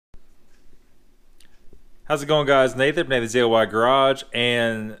How's it going, guys? Nathan from Nathan's DIY Garage,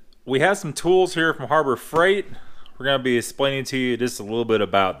 and we have some tools here from Harbor Freight. We're going to be explaining to you just a little bit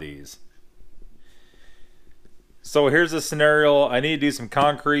about these. So here's a scenario. I need to do some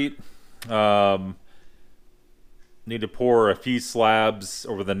concrete. Need to pour a few slabs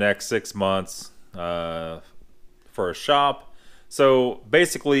over the next 6 months for a shop. So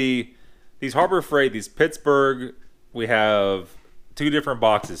basically, these Harbor Freight, these Pittsburgh, we have two different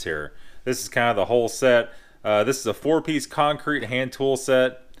boxes here. This is kind of the whole set. This is a 4-piece concrete hand tool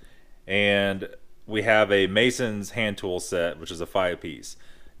set, and we have a mason's hand tool set, which is a 5-piece.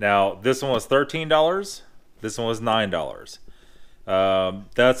 Now, this one was $13. This one was $9.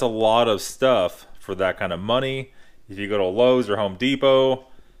 That's a lot of stuff for that kind of money. If you go to Lowe's or Home Depot,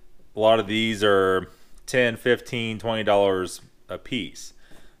 a lot of these are $10, $15, $20 a piece.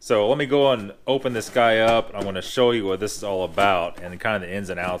 So let me go and open this guy up. I'm going to show you what this is all about and kind of the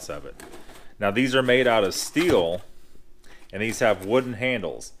ins and outs of it. Now, these are made out of steel, and these have wooden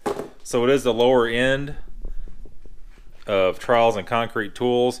handles. So it is the lower end of trowels and concrete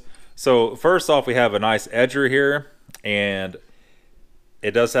tools. So first off, we have a nice edger here, and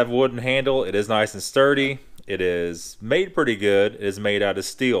it does have a wooden handle. It is nice and sturdy. It is made pretty good. It is made out of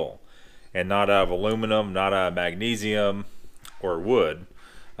steel and not out of aluminum, not out of magnesium or wood,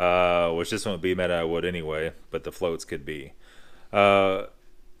 which this one would be made out of wood anyway, but the floats could be.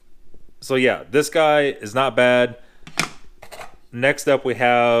 So yeah, this guy is not bad. Next up, we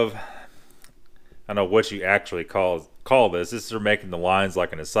have, I don't know what you actually call this. This is for making the lines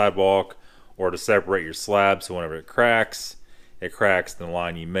like in a sidewalk or to separate your slab, so whenever it cracks in the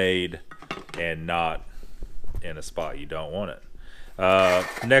line you made and not in a spot you don't want it.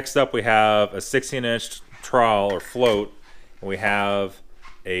 Next up, we have a 16-inch trowel or float, and we have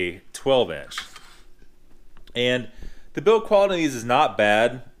a 12-inch. And the build quality of these is not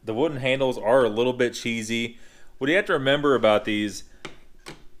bad. The wooden handles are a little bit cheesy. What you have to remember about these,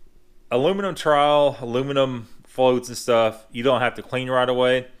 aluminum trowel, aluminum floats and stuff, you don't have to clean right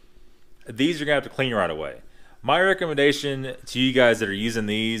away. These you're going to have to clean right away. My recommendation to you guys that are using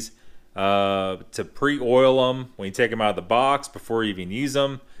these, to pre-oil them when you take them out of the box before you even use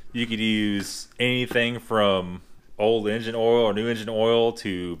them. You could use anything from old engine oil or new engine oil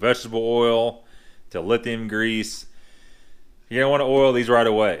to vegetable oil to lithium grease. You're going to want to oil these right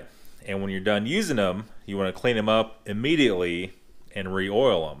away. And when you're done using them, you want to clean them up immediately and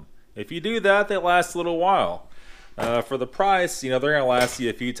re-oil them. If you do that, they last a little while. For the price, you know, they're going to last you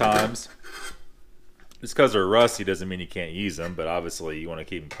a few times. Just because they're rusty doesn't mean you can't use them, but obviously you want to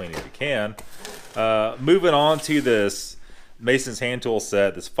keep them clean if you can. Moving on to this Mason's hand tool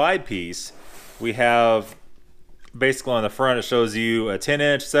set, this 5-piece, we have basically on the front it shows you a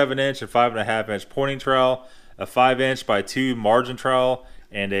 10-inch, 7-inch, and 5.5-inch pointing trowel, a 5-inch by 2 margin trowel,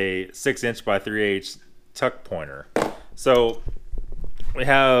 and a 6-inch by 3/8 tuck pointer. So we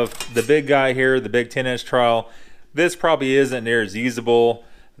have the big guy here, the big 10-inch trowel. This probably isn't near as usable.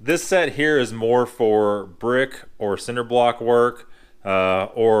 This set here is more for brick or cinder block work,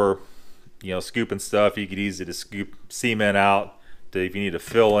 or you know, scooping stuff. You could use it to scoop cement out if you need to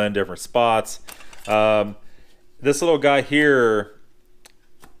fill in different spots. This little guy here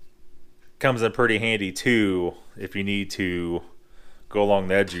comes in pretty handy too if you need to go along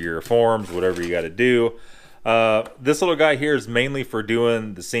the edge of your forms, whatever you got to do. This little guy here is mainly for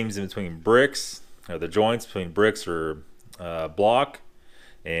doing the seams in between bricks, or the joints between bricks or block,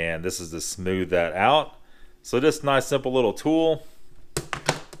 and this is to smooth that out. So just nice simple little tool.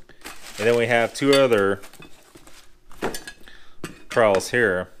 And then we have two other trowels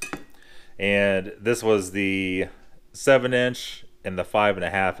here, and this was the 7-inch and the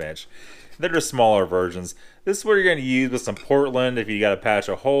 5.5-inch. They're just smaller versions. This is what you're going to use with some Portland if you got to patch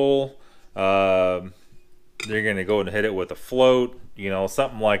a hole. You're going to go and hit it with a float, you know,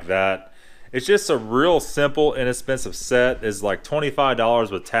 something like that. It's just a real simple, inexpensive set. It's like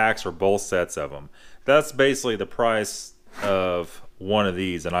 $25 with tax for both sets of them. That's basically the price of one of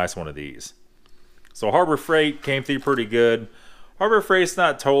these, a nice one of these. So Harbor Freight came through pretty good. Harbor Freight's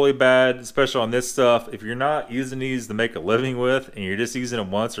not totally bad, especially on this stuff. If you're not using these to make a living with, and you're just using them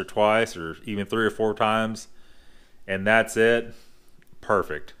once or twice or even 3 or 4 times, and that's it,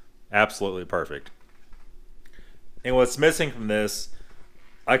 perfect. Absolutely perfect. And what's missing from this,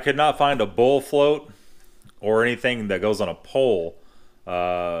 I could not find a bull float or anything that goes on a pole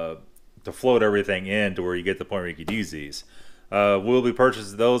to float everything in to where you get to the point where you could use these. We'll be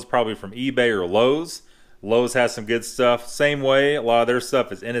purchasing those probably from eBay or Lowe's. Lowe's has some good stuff. Same way, a lot of their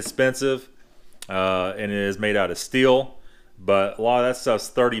stuff is inexpensive and it is made out of steel, but a lot of that stuff's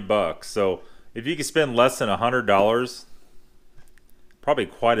 30 bucks. So if you can spend less than $100, probably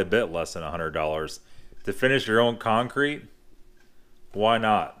quite a bit less than $100, to finish your own concrete, why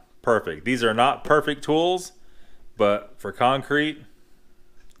not? Perfect. These are not perfect tools, but for concrete,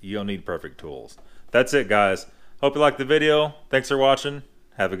 you don't need perfect tools. That's it, guys. Hope you liked the video. Thanks for watching.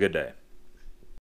 Have a good day.